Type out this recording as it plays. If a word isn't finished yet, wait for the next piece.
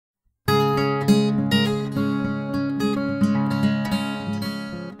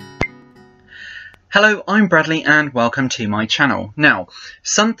Hello, I'm Bradley and welcome to my channel. Now,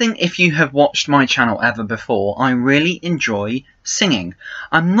 something if you have watched my channel ever before, I really enjoy singing.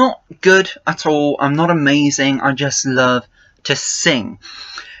 I'm not good at all, I'm not amazing, I just love to sing.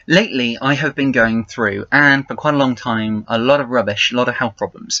 Lately, I have been going through, and for quite a long time, a lot of rubbish, a lot of health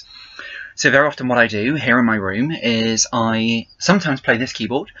problems. So very often what I do here in my room is I sometimes play this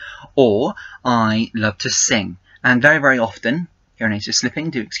keyboard, or I love to sing. And very, very often, hearing aids are slipping,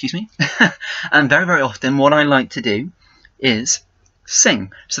 do excuse me. And very, very often what I like to do is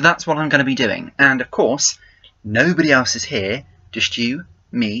sing. So that's what I'm going to be doing. And of course, nobody else is here, just you,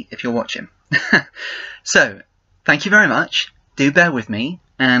 me, if you're watching. So, thank you very much. Do bear with me.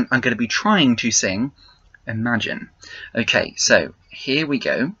 And I'm going to be trying to sing Imagine. Okay, so here we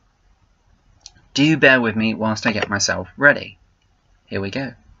go. Do bear with me whilst I get myself ready. Here we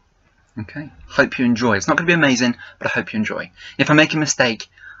go. Okay, hope you enjoy. It's not going to be amazing, but I hope you enjoy. If I make a mistake,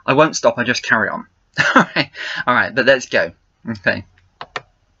 I won't stop, I just carry on. Alright, but let's go. Okay.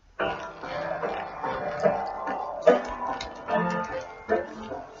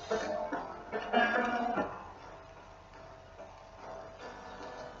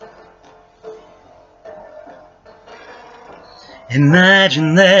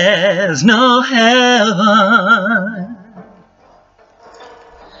 Imagine there's no heaven.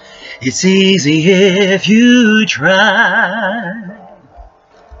 It's easy if you try.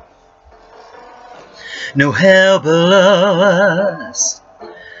 No hell below us,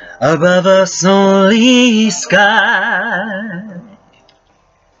 above us only sky.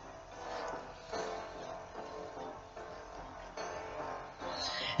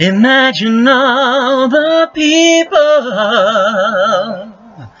 Imagine all the people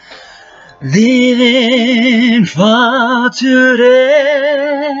living for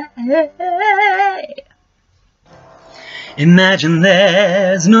today. Imagine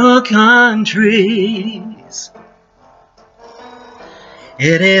there's no countries.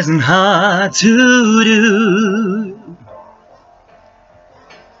 It isn't hard to do.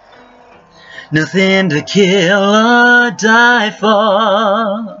 Nothing to kill or die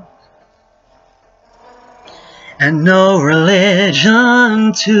for, and no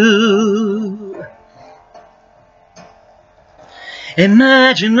religion too.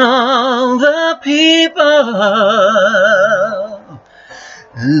 Imagine all the people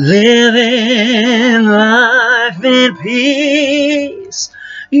living life in peace.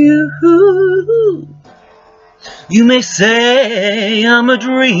 You may say I'm a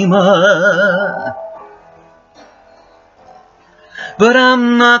dreamer, but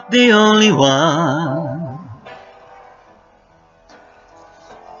I'm not the only one.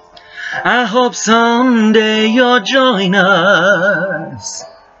 I hope someday you'll join us,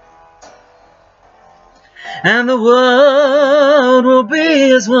 and the world will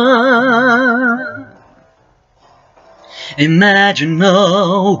be as one. Imagine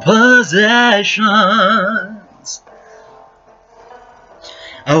no possessions.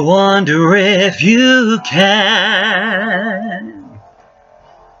 I wonder if you can.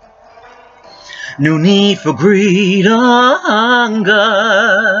 No need for greed or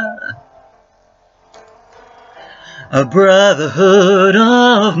hunger. A brotherhood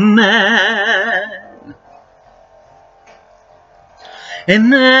of man.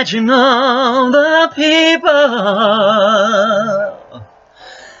 Imagine all the people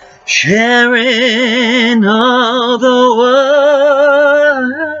sharing all the world.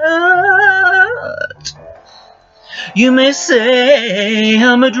 You may say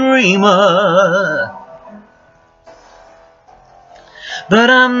I'm a dreamer, but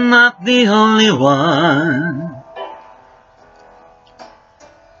I'm not the only one.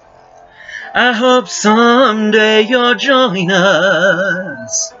 I hope someday you'll join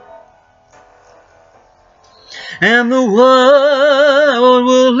us, and the world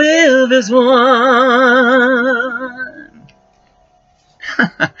will live as one.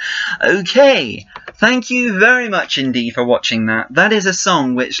 Okay, thank you very much indeed for watching that. That is a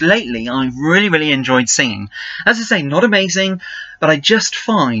song which lately I've really enjoyed singing. As I say, not amazing, but I just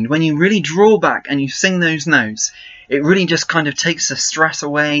find when you really draw back and you sing those notes, it really just kind of takes the stress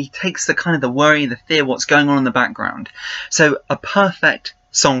away, takes the kind of the worry, the fear, what's going on in the background. So a perfect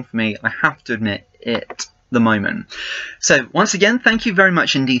song for me, I have to admit, at the moment. So once again, thank you very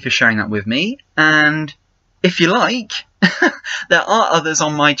much indeed for sharing that with me. And if you like, there are others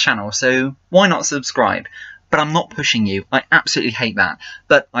on my channel, so why not subscribe? But I'm not pushing you. I absolutely hate that.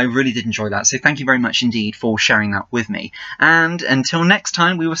 But I really did enjoy that. So thank you very much indeed for sharing that with me. And until next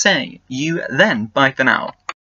time, we will say you then. Bye for now.